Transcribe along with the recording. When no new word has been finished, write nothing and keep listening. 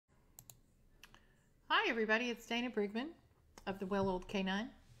Hi everybody, it's Dana Brigman of the Well Old Canine,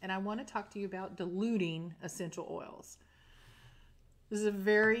 and I want to talk to you about diluting essential oils. This is a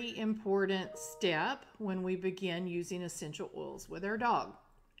very important step when we begin using essential oils with our dog.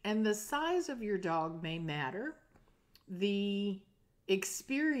 And the size of your dog may matter. The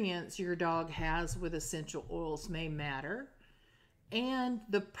experience your dog has with essential oils may matter. And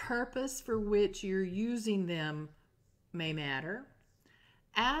the purpose for which you're using them may matter,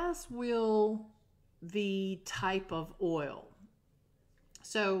 as will the type of oil.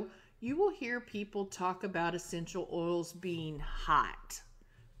 So you will hear people talk about essential oils being hot,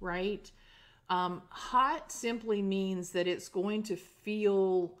 right? Hot simply means that it's going to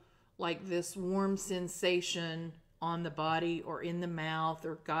feel like this warm sensation on the body or in the mouth,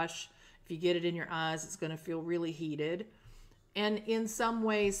 or gosh, if you get it in your eyes, it's going to feel really heated. And in some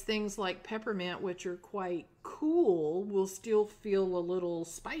ways, things like peppermint, which are quite cool, will still feel a little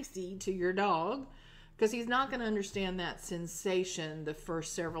spicy to your dog because he's not going to understand that sensation the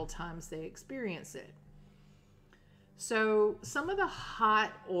first several times they experience it. So some of the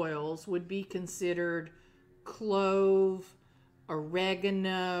hot oils would be considered clove,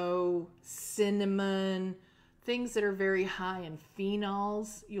 oregano, cinnamon, things that are very high in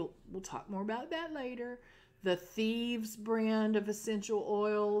phenols. We'll talk more about that later. The Thieves brand of essential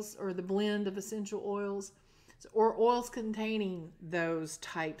oils, or the blend of essential oils, or oils containing those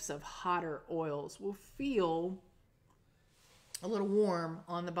types of hotter oils, will feel a little warm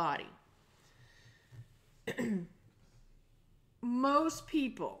on the body. Most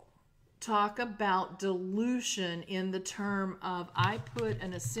people talk about dilution in the term of, I put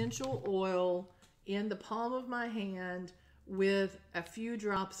an essential oil in the palm of my hand with a few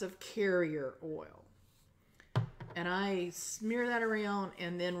drops of carrier oil. And I smear that around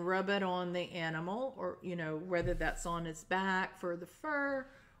and then rub it on the animal, or, whether that's on its back for the fur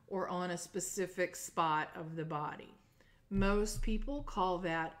or on a specific spot of the body. Most people call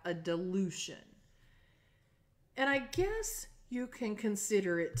that a dilution. And I guess you can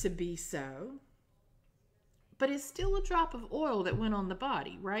consider it to be so, but it's still a drop of oil that went on the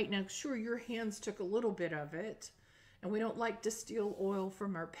body, right? Now, sure, your hands took a little bit of it, and we don't like to steal oil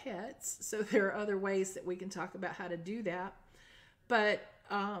from our pets, so there are other ways that we can talk about how to do that. But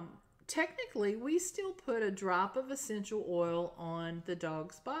technically, we still put a drop of essential oil on the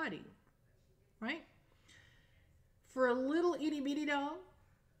dog's body, right? For a little itty-bitty dog,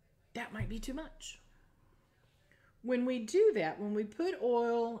 that might be too much. When we do that, when we put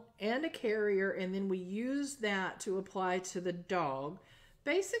oil and a carrier and then we use that to apply to the dog,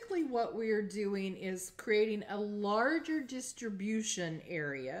 basically what we are doing is creating a larger distribution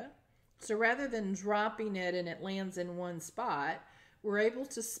area. So rather than dropping it and it lands in one spot, we're able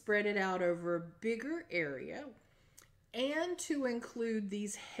to spread it out over a bigger area and to include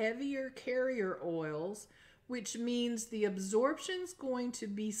these heavier carrier oils, which means the absorption is going to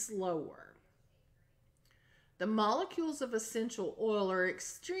be slower. The molecules of essential oil are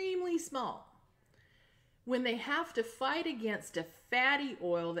extremely small. When they have to fight against a fatty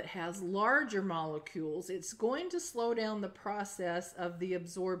oil that has larger molecules, it's going to slow down the process of the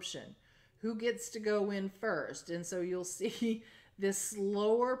absorption. Who gets to go in first? And so you'll see this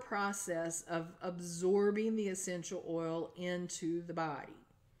slower process of absorbing the essential oil into the body.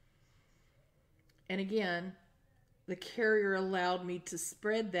 And again, the carrier allowed me to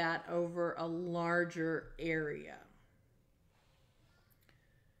spread that over a larger area.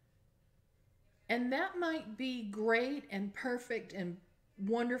 And that might be great and perfect and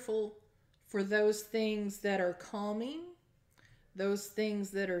wonderful for those things that are calming, those things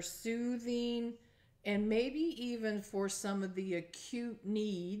that are soothing, and maybe even for some of the acute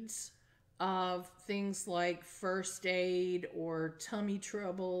needs of things like first aid or tummy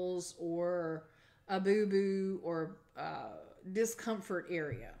troubles or a boo-boo or discomfort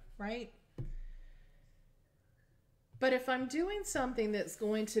area, right? But if I'm doing something that's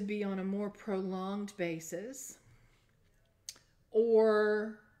going to be on a more prolonged basis,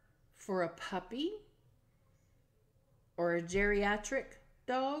 or for a puppy, or a geriatric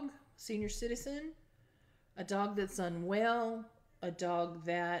dog, senior citizen, a dog that's unwell, a dog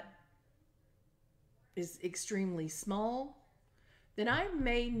that is extremely small, then I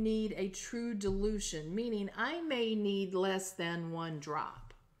may need a true dilution, meaning I may need less than one drop.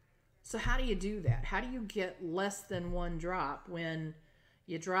 So how do you do that? How do you get less than one drop when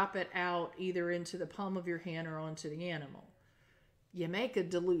you drop it out either into the palm of your hand or onto the animal? You make a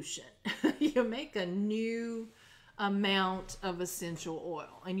dilution. You make a new amount of essential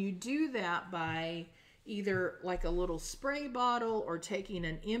oil. And you do that by either like a little spray bottle or taking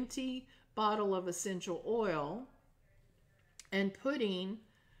an empty bottle of essential oil and putting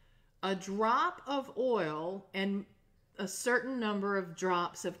a drop of oil and a certain number of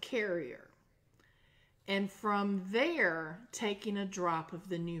drops of carrier. And from there, taking a drop of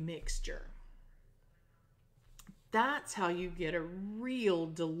the new mixture. That's how you get a real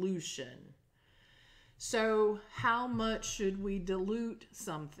dilution. So how much should we dilute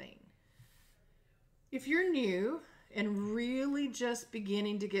something? If you're new and really just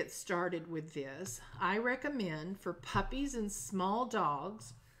beginning to get started with this, I recommend for puppies and small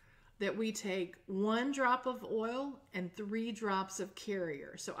dogs that we take 1 drop of oil and 3 drops of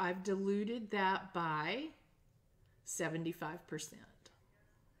carrier. So I've diluted that by 75%.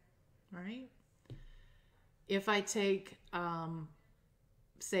 Right? If I take,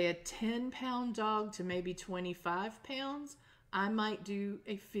 say, a 10-pound dog to maybe 25 pounds, I might do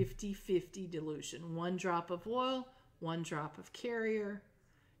a 50-50 dilution. 1 drop of oil, 1 drop of carrier,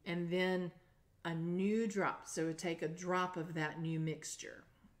 and then a new drop. So take a drop of that new mixture.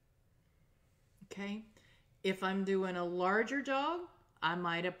 Okay? If I'm doing a larger dog, I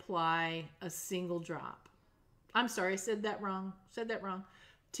might apply a single drop. I'm sorry, I said that wrong.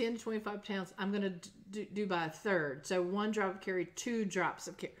 10 to 25 pounds, I'm going to do by a third. So 1 drop of carrier, 2 drops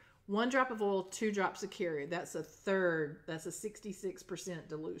of carrier. 1 drop of oil, 2 drops of carrier. That's a third. That's a 66%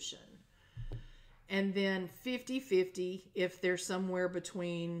 dilution. And then 50-50 if they're somewhere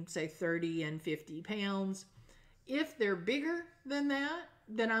between, say, 30 and 50 pounds. If they're bigger than that,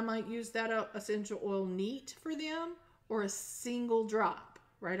 then I might use that essential oil neat for them, or a single drop,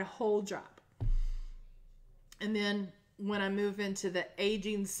 right? A whole drop. And then when I move into the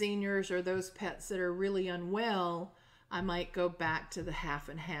aging seniors or those pets that are really unwell, I might go back to the half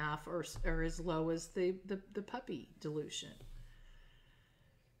and half, or as low as the puppy dilution.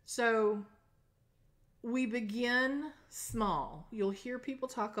 So we begin small. You'll hear people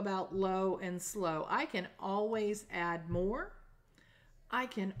talk about low and slow. I can always add more. I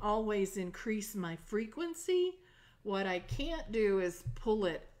can always increase my frequency. What I can't do is pull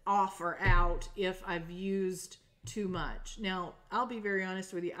it off or out if I've used too much. Now, I'll be very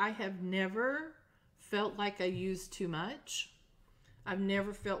honest with you. I have never felt like I used too much. I've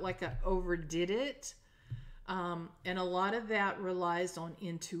never felt like I overdid it. And a lot of that relies on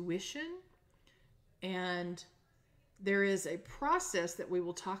intuition. And there is a process that we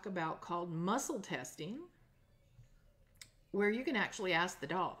will talk about called muscle testing, where you can actually ask the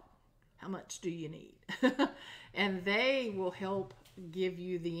dog, how much do you need? And they will help give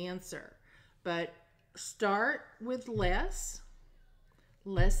you the answer. But start with less.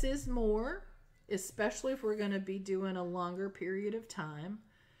 Less is more, especially if we're going to be doing a longer period of time.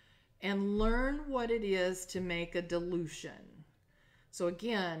 And learn what it is to make a dilution. So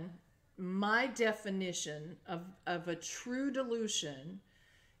again, my definition of a true dilution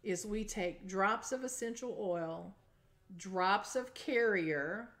is we take drops of essential oil, drops of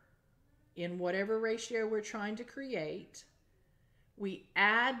carrier in whatever ratio we're trying to create. We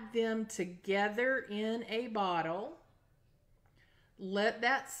add them together in a bottle. Let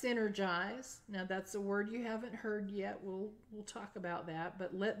that synergize. Now that's a word you haven't heard yet. We'll talk about that,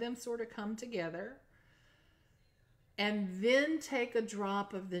 but let them sort of come together. And then take a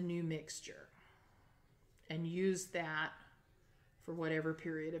drop of the new mixture and use that for whatever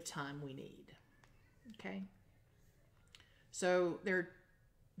period of time we need. Okay? So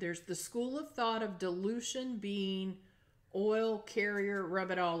there's the school of thought of dilution being oil, carrier,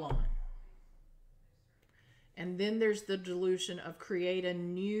 rub it all on. And then there's the dilution of create a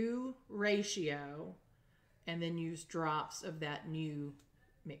new ratio and then use drops of that new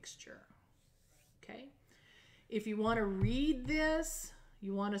mixture. Okay? If you want to read this,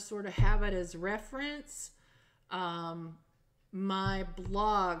 you want to sort of have it as reference, my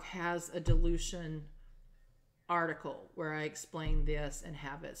blog has a dilution article where I explain this and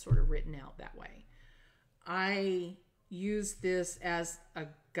have it sort of written out that way. I use this as a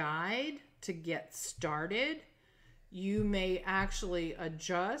guide to get started. You may actually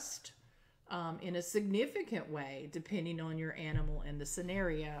adjust in a significant way depending on your animal and the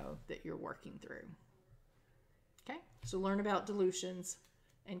scenario that you're working through. Okay, so learn about dilutions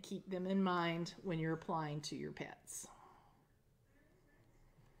and keep them in mind when you're applying to your pets.